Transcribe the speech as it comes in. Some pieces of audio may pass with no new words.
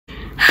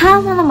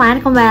Halo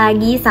teman-teman, kembali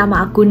lagi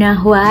sama aku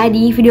Nachwa.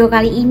 Di video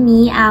kali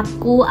ini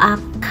aku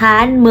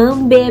akan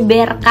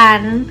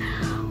membeberkan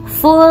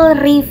full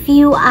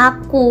review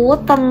aku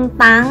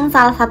tentang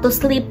salah satu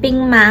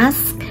sleeping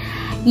mask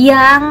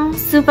yang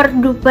super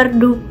duper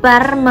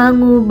duper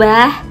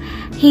mengubah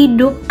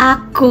hidup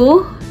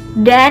aku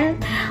dan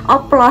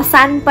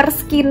oplosan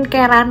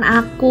perskincarean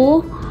aku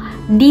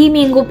di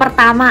minggu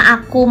pertama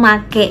aku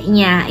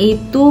makainya.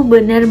 Itu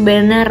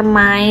bener-bener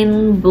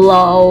mind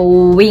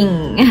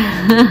blowing.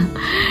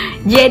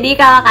 Jadi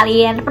kalau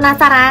kalian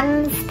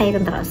penasaran, stay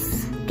tune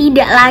terus.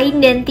 Tidak lain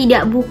dan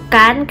tidak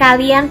bukan,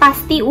 kalian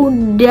pasti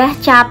udah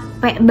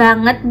capek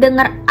banget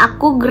denger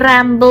aku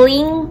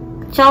grumbling,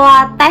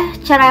 celoteh,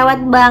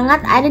 cerewet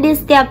banget ada di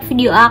setiap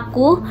video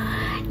aku,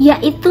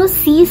 yaitu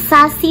si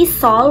SASHI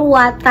Seoul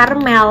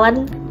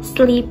Watermelon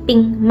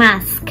Sleeping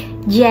Mask.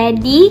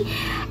 Jadi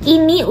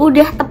ini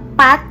udah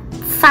tepat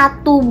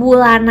 1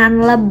 bulanan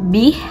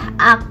lebih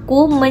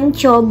aku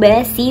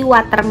mencoba si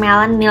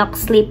watermelon milk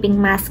sleeping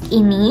mask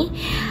ini,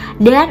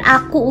 dan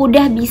aku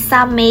udah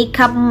bisa make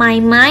up my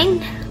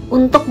mind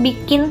untuk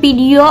bikin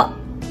video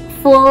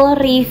full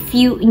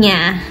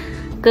reviewnya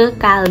ke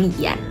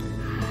kalian.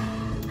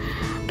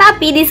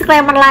 Tapi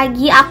disclaimer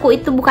lagi, aku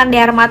itu bukan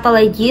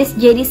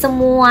dermatologist, jadi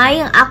semua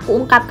yang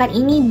aku ungkapkan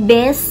ini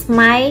based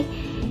my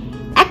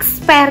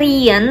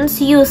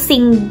experience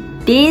using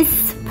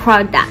this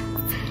product.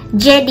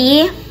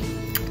 Jadi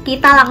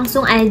kita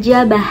langsung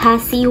aja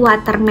bahas si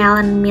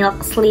watermelon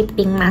milk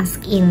sleeping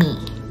mask ini.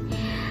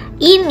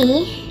 Ini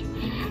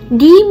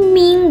di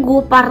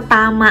minggu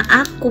pertama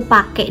aku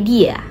pakai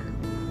dia,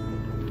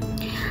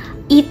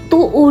 itu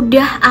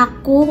udah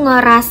aku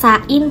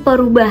ngerasain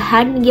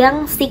perubahan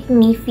yang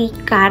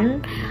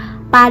signifikan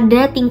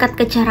pada tingkat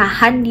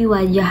kecerahan di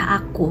wajah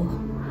aku.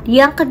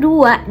 Yang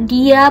kedua,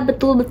 dia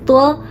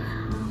betul-betul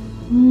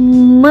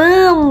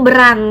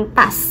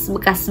memberantas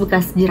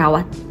bekas-bekas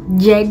jerawat.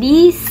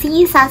 Jadi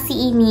si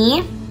SASHI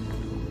ini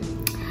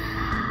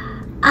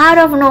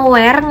out of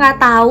nowhere, nggak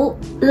tahu,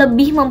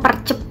 lebih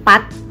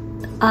mempercepat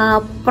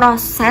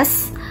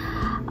proses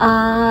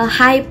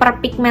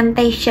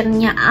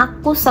hyperpigmentationnya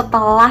aku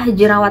setelah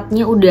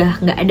jerawatnya udah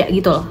nggak ada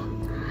gitu loh,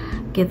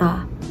 gitu.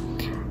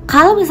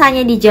 Kalau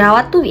misalnya di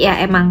jerawat tuh ya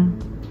emang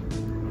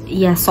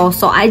ya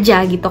so-so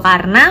aja gitu,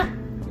 karena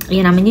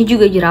ya namanya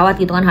juga jerawat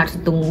gitu kan, harus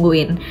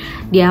ditungguin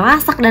dia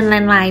masak dan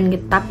lain-lain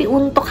gitu. Tapi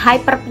untuk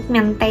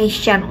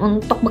hyperpigmentation,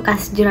 untuk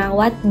bekas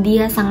jerawat,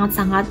 dia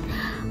sangat-sangat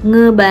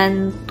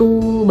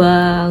ngebantu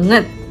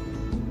banget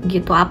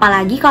gitu.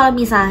 Apalagi kalau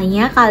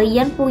misalnya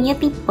kalian punya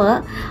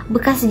tipe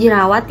bekas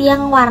jerawat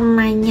yang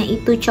warnanya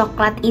itu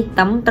coklat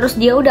hitam, terus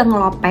dia udah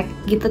ngelopek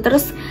gitu,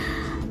 terus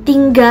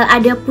tinggal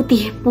ada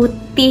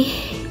putih-putih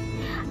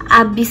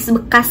abis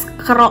bekas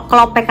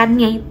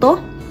kelopekannya itu.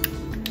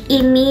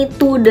 Ini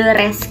to the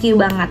rescue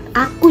banget.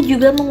 Aku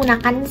juga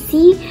menggunakan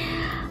si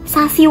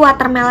SASHI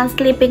Watermelon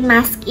Sleeping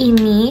Mask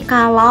ini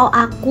kalau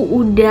aku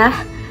udah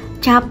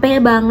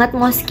capek banget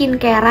mau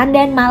skincarean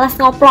dan malas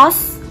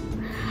ngoplos,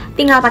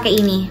 tinggal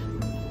pakai ini.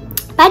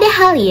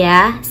 Padahal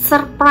ya,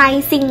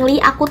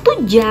 surprisingly aku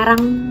tuh jarang,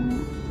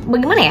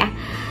 bagaimana ya,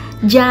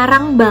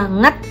 jarang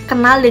banget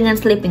kenal dengan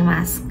sleeping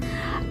mask.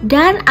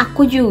 Dan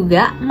aku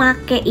juga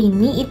make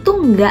ini itu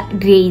nggak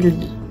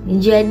daily.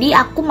 Jadi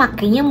aku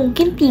makainya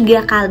mungkin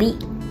 3 kali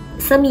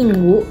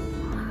seminggu,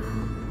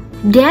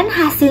 dan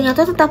hasilnya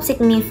tuh tetap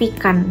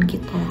signifikan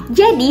gitu.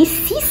 Jadi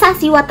si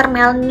SASHI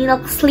Watermelon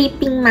Milk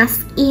Sleeping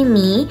Mask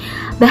ini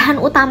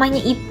bahan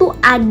utamanya itu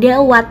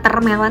ada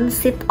watermelon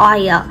seed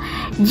oil.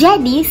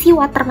 Jadi si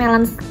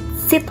watermelon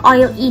seed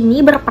oil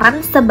ini berperan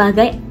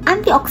sebagai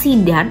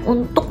antioksidan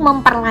untuk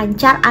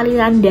memperlancar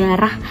aliran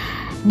darah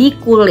di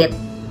kulit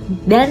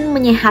dan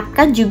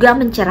menyehatkan juga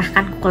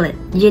mencerahkan kulit.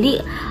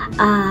 Jadi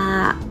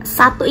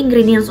satu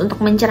ingredients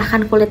untuk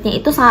mencerahkan kulitnya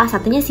itu salah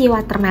satunya si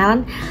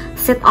watermelon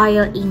seed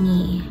oil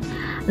ini.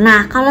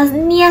 Nah, kalau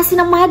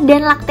niacinamide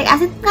dan lactic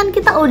acid kan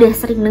kita udah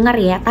sering dengar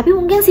ya, tapi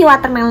mungkin si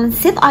watermelon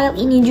seed oil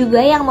ini juga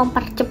yang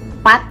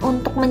mempercepat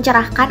untuk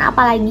mencerahkan,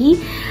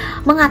 apalagi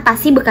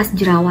mengatasi bekas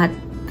jerawat.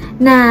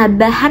 Nah,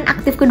 bahan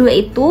aktif kedua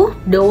itu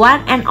the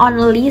one and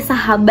only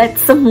sahabat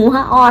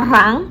semua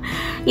orang,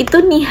 itu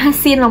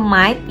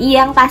niacinamide,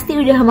 yang pasti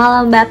udah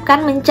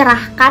melembabkan,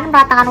 mencerahkan,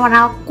 meratakan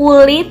warna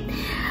kulit,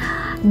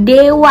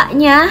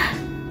 dewanya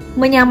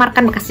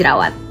menyamarkan bekas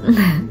jerawat.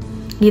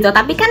 Gitu.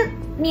 Tapi kan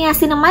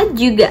niacinamide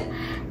juga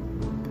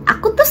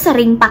aku tuh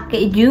sering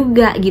pakai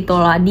juga gitu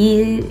loh,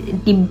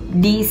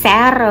 di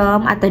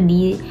serum atau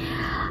di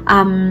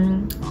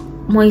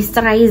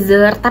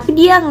moisturizer, tapi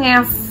dia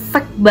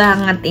ngefek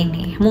banget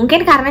ini.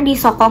 Mungkin karena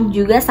disokong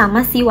juga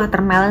sama si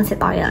watermelon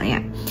seed oilnya.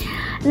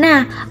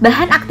 Nah,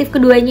 bahan aktif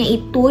keduanya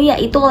itu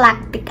yaitu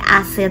lactic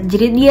acid.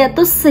 Jadi dia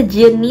tuh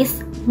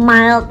sejenis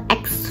mild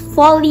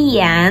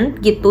exfoliant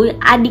gitu,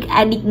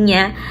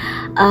 adik-adiknya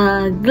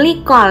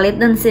glycolate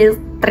dan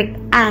citric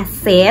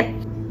acid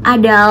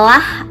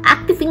adalah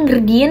aktif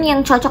ingredient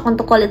yang cocok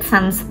untuk kulit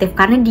sensitif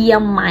karena dia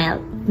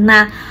mild.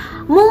 Nah,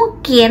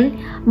 mungkin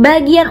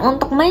bagian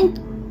untuk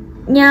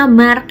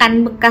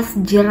menyamarkan bekas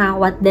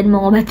jerawat dan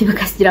mengobati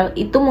bekas jerawat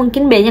itu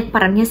mungkin banyak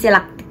perannya si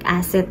lactic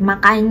acid,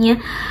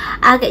 makanya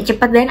agak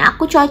cepat dan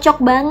aku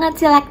cocok banget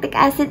si lactic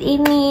acid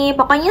ini.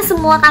 Pokoknya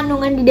semua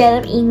kandungan di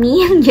dalam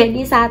ini yang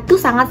jadi satu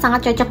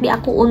sangat-sangat cocok di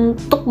aku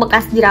untuk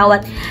bekas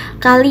jerawat.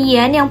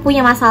 Kalian yang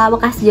punya masalah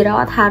bekas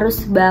jerawat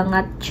harus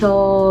banget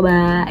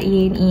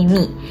cobain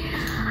ini.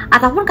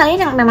 Ataupun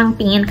kalian yang memang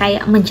pingin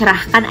kayak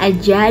mencerahkan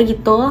aja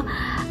gitu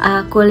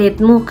kulit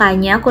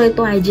mukanya, kulit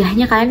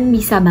wajahnya, kalian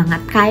bisa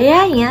banget.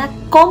 Kayaknya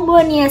combo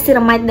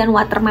niacinamide dan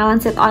watermelon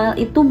seed oil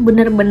itu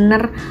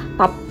bener-bener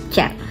top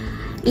tier.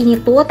 Ini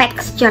tuh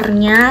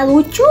teksturnya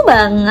lucu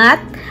banget,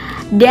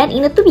 dan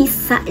ini tuh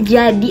bisa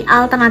jadi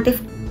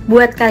alternatif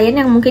buat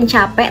kalian yang mungkin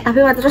capek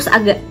tapi terus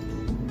agak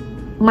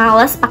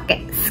males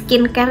pakai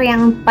skincare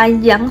yang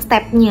panjang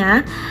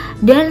stepnya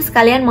dan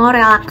sekalian mau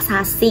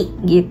relaksasi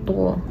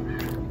gitu.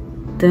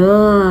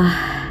 Tuh,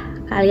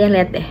 kalian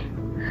lihat deh,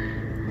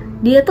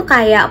 dia tuh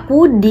kayak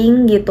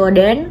puding gitu,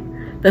 dan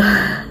tuh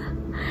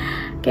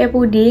kayak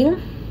puding,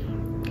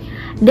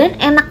 dan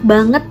enak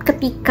banget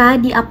ketika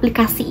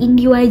diaplikasiin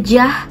di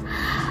wajah.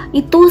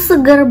 Itu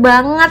seger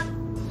banget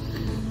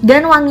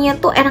dan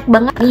wanginya tuh enak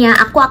banget. Ya,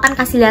 aku akan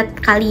kasih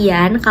lihat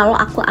kalian kalau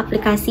aku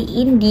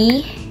aplikasiin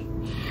di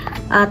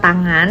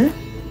tangan.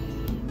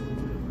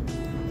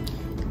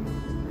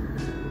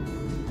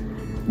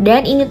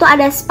 Dan ini tuh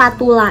ada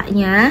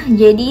spatulanya,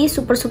 jadi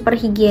super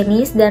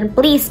higienis, dan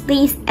please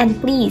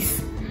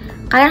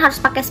kalian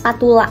harus pakai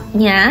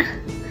spatulanya.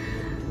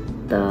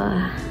 Tuh,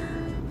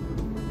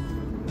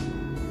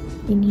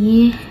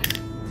 ini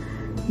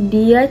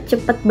dia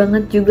cepet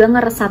banget juga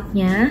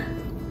ngeresapnya.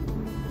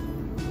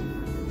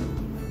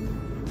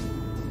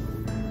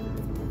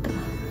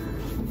 Tuh,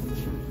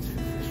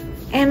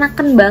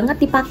 enakan banget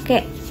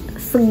dipakai,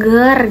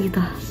 seger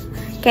gitu,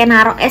 kayak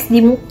naruh es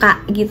di muka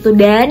gitu.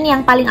 Dan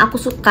yang paling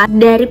aku suka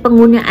dari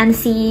penggunaan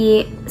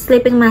si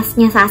sleeping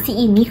masknya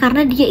SASHI ini,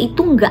 karena dia itu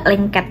nggak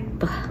lengket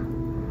tuh,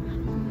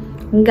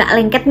 nggak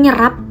lengket,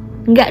 nyerap,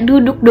 nggak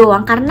duduk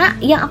doang. Karena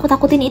yang aku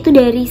takutin itu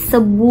dari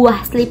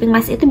sebuah sleeping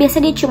mask itu biasa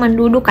dia cuma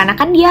duduk, karena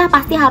kan dia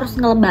pasti harus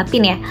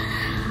ngelembapin ya.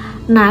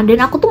 Nah,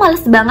 dan aku tuh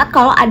males banget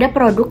kalau ada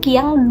produk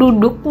yang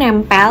duduk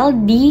nempel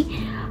di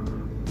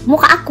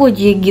muka aku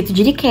gitu,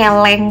 jadi kayak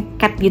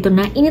lengket gitu.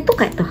 Nah, ini tuh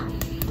kayak tuh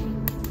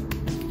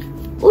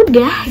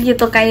udah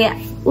gitu, kayak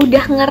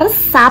udah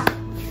ngeresap,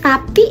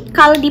 tapi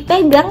kalau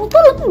dipegang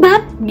tuh lembab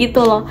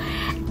gitu loh.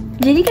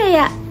 Jadi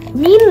kayak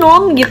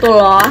minum gitu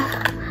loh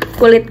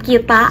kulit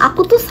kita.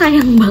 Aku tuh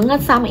sayang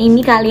banget sama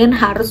ini, kalian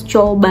harus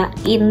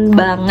cobain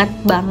banget.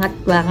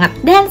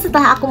 Dan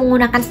setelah aku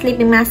menggunakan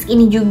sleeping mask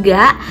ini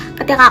juga,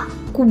 ketika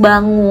aku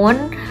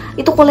bangun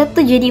itu kulit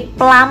tuh jadi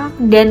plump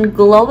dan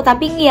glow,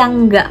 tapi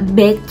yang nggak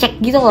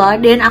becek gitu loh.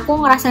 Dan aku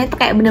ngerasanya tuh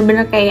kayak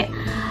bener-bener kayak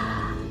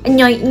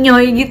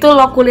nyoy gitu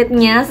loh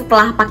kulitnya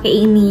setelah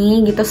pakai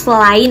ini gitu.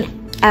 Selain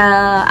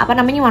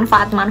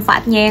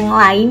manfaat-manfaatnya yang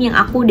lain yang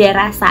aku udah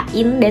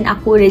rasain dan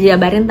aku udah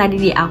jabarin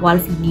tadi di awal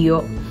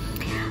video.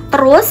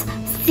 Terus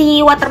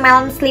si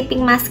watermelon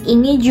sleeping mask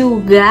ini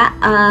juga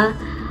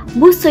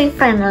busui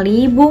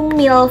friendly,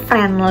 bumil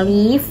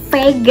friendly,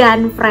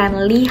 vegan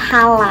friendly,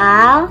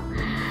 halal,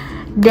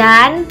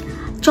 dan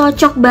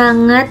cocok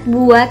banget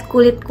buat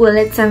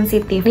kulit-kulit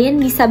sensitif.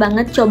 Kalian bisa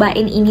banget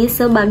cobain ini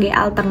sebagai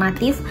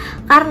alternatif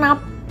karena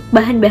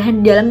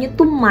bahan-bahan di dalamnya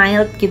tuh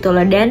mild gitu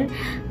loh, dan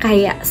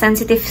kayak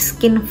sensitive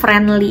skin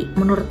friendly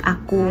menurut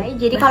aku.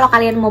 Jadi kalau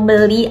kalian mau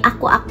beli,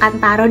 aku akan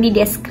taruh di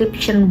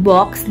description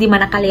box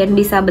dimana kalian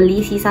bisa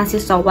beli si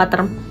SASHI Seoul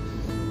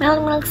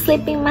watermelon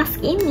sleeping mask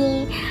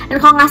ini.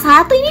 Dan kalau nggak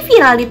salah tuh ini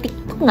viral di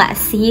TikTok nggak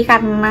sih,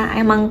 karena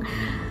emang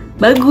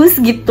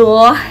bagus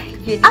gitu.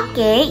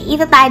 Oke,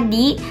 itu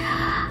tadi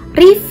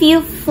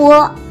review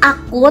full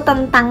aku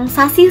tentang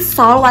SASHI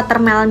Seoul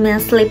watermelon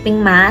sleeping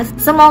mask.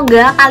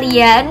 Semoga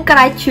kalian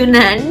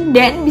keracunan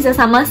dan bisa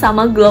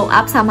sama-sama glow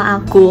up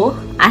sama aku.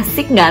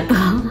 Asik nggak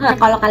tuh?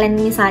 Kalau kalian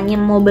misalnya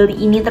mau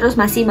beli ini terus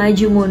masih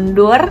maju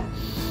mundur,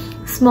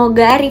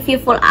 semoga review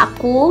full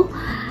aku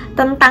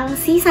tentang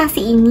si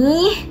SASHI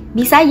ini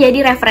bisa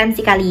jadi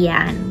referensi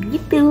kalian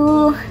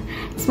gitu.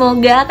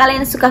 Semoga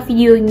kalian suka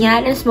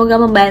videonya dan semoga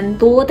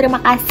membantu. Terima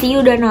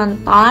kasih udah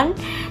nonton.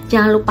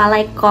 Jangan lupa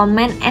like,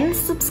 comment, and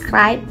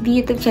subscribe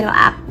di YouTube channel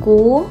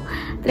aku.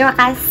 Terima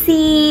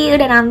kasih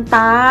udah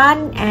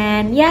nonton.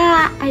 And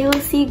yeah, I will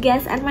see you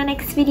guys on my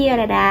next video.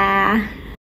 Dadah.